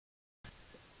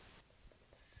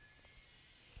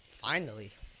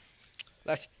Finally.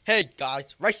 Hey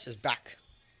guys, Rice is back.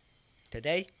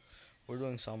 Today, we're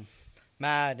doing some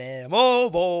Madden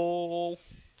Mobile.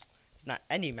 Not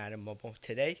any Madden Mobile.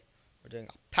 Today, we're doing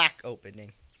a pack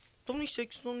opening. It's only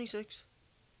six. But,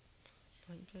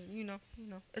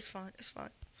 it's fine.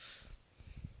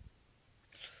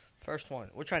 First one,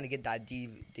 we're trying to get that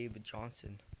David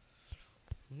Johnson.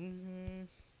 hmm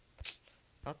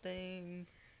Nothing.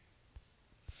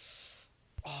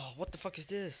 Oh, what the fuck is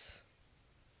this?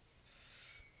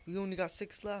 We only got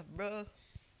six left, bruh.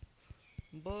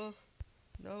 Buh.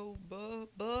 No, buh.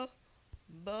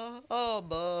 Oh,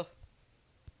 buh.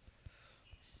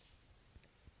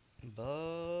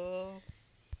 Buh.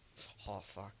 Oh,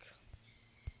 fuck.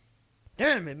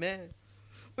 Damn it, man.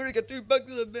 I only got $3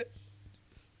 left, man.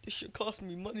 This shit cost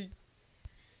me money.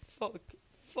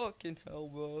 Fucking hell,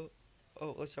 bro.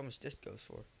 Oh, let's see how much this goes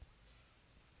for.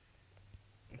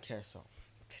 Okay, so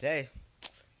today,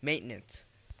 maintenance,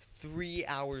 3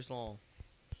 hours long.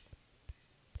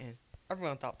 And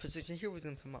everyone thought Position Hero was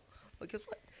gonna come out. But guess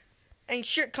what? Ain't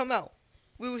shit come out.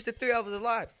 We was the 3 hours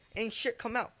alive. Ain't shit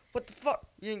come out. What the fuck?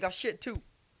 We ain't got shit too.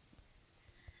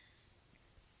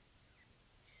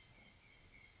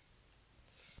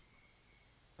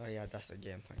 Oh yeah, that's the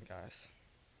game plan, guys.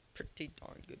 Pretty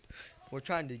darn good. We're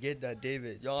trying to get that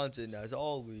David Johnson. That's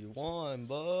all we want,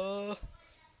 buh.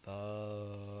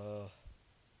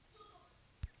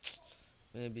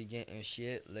 Maybe getting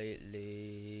shit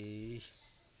lately.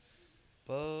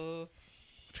 But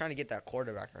trying to get that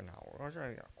quarterback right now. We're trying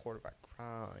to get a quarterback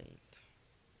grind.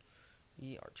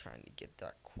 We are trying to get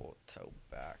that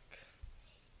quarterback.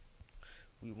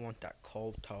 We want that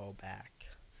quarterback.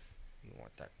 We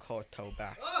want that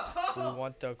quarterback. We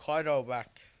want the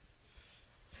quarterback.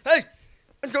 Hey!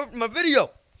 Interrupt my video!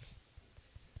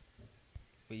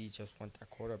 We just want that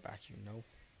quarterback, you know.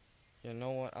 You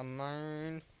know what I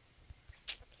mean?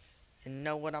 You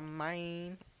know what I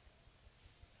mean?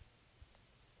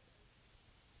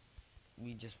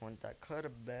 We just want that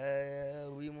quarterback.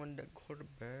 We want that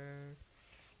quarterback.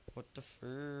 What the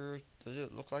frick? Does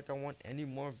it look like I want any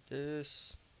more of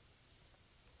this?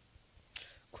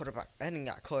 Quarterback. I ain't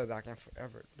got quarterback in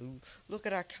forever, dude. Look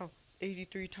at that count.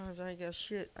 83 times I ain't got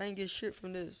shit. I ain't get shit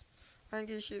from this. I ain't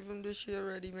get shit from this shit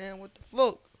already, man. What the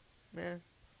fuck? Man.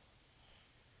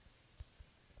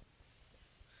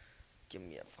 Give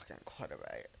me a fucking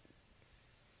quarterback.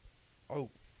 Oh.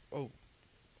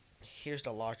 Here's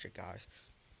the logic, guys.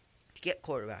 To get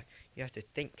quarterback, you have to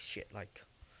think shit like,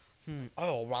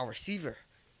 wide receiver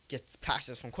gets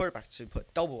passes from quarterbacks, so you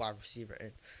put double wide receiver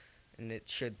in, and it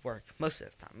should work most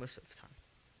of the time.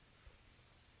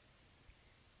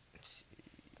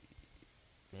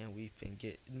 Man, we've been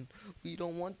getting. We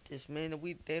don't want this, man.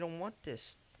 They don't want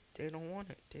this. They don't want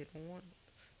it.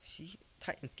 See,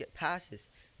 Titans get passes,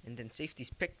 and then safeties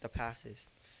pick the passes.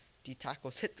 D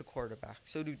tackles hit the quarterback.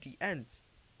 So do the ends.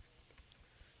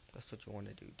 That's what you want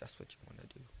to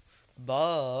do.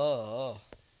 Buh.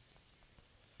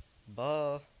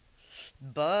 Buh.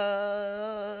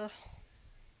 Buh.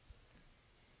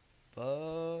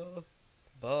 Buh.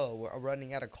 Buh. We're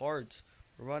running out of cards.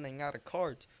 We're running out of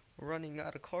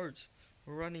cards.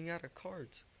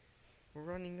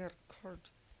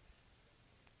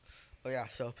 Oh yeah,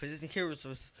 so Position Heroes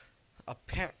was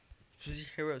apparent. Position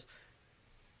Heroes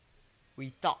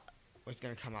we thought was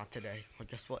gonna come out today. Well,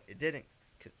 guess what? It didn't,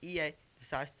 cause EA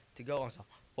decides to go on some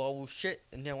bullshit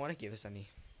and didn't want to give us any.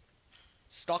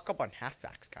 Stock up on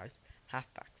halfbacks, guys.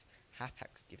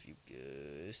 Halfbacks give you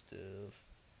good stuff.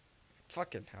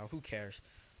 Fucking hell, who cares?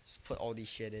 Just put all these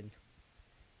shit in.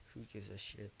 Who gives a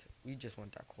shit? We just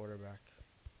want that quarterback.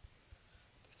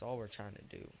 That's all we're trying to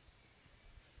do.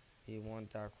 We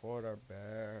want that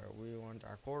quarterback.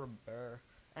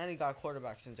 And he got a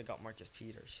quarterback since I got Marcus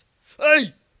Peters.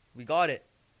 Hey! We got it.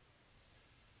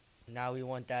 Now we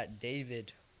want that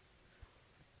David.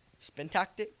 Spin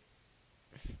tactic?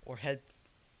 Or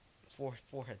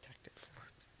forehead tactic.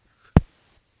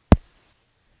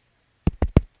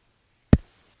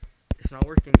 It's not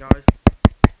working, guys.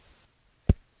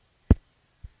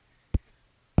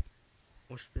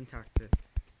 Or spin tactic.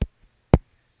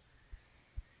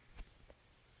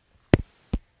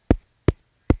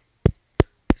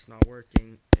 It's not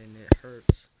working and it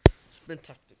hurts. Spin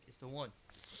tactic is the one.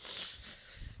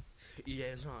 EA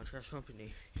is not a trash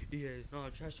company.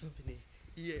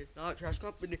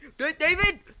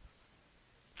 David!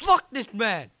 Fuck this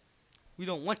man! We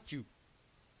don't want you.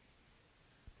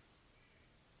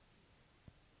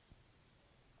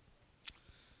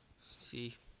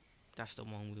 See? That's the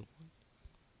one we want.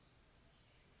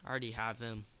 I already have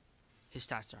him. His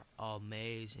stats are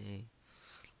amazing.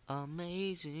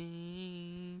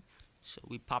 amazing. So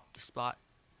we popped the spot.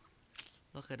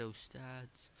 Look at those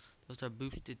stats. Those are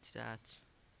boosted stats.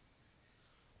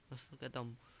 Let's look at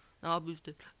them. Now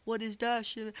boosted. What is that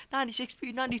shit? 96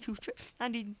 speed, 92 strength,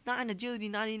 99 agility,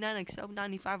 99 excel,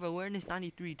 95 awareness,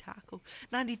 93 tackle,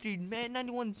 93 man,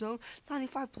 91 zone,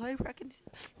 95 play recognition,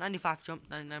 95 jump,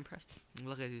 99 press.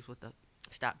 Look at these. What the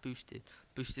stat boosted?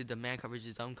 Boosted the man coverage,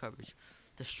 the zone coverage,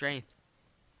 the strength.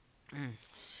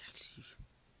 Sexy.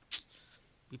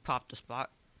 We popped the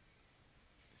spot.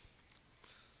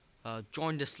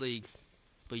 Join this league,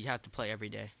 but you have to play every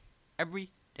day.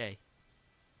 Every day.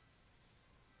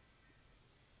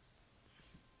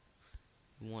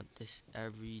 You want this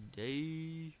every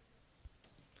day?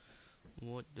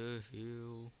 What the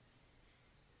hell?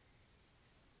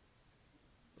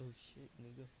 Oh shit,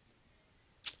 nigga.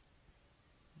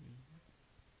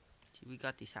 See, we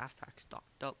got these half packs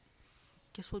stocked up.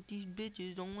 Guess what? These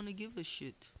bitches don't want to give a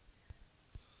shit.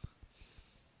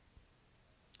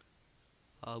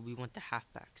 We want the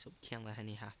halfback, so we can't let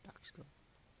any halfbacks go.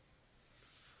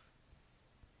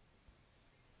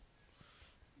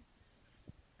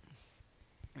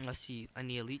 Let's see,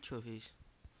 any elite trophies.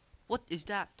 What is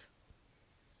that?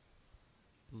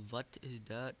 What is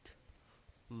that?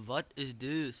 What is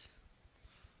this?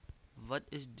 What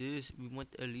is this? We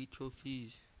want elite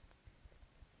trophies.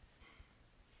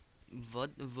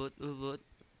 What?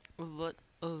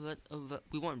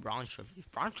 We want bronze trophies.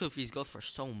 Bronze trophies go for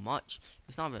so much.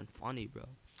 It's not even funny, bro.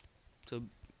 So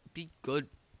be good.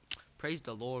 Praise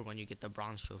the Lord when you get the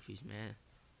bronze trophies, man.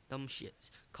 Them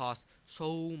shits cost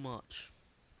so much.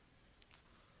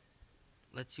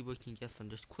 Let's see what we can get from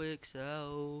this quick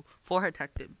sell. 4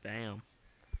 tactic, bam.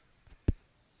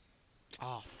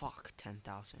 Oh fuck,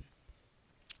 10,000.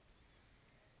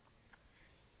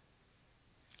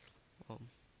 Well,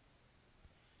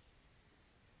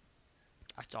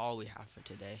 that's all we have for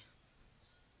today.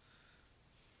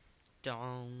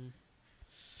 Down.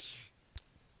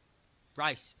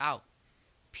 Rice out.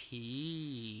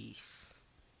 Peace.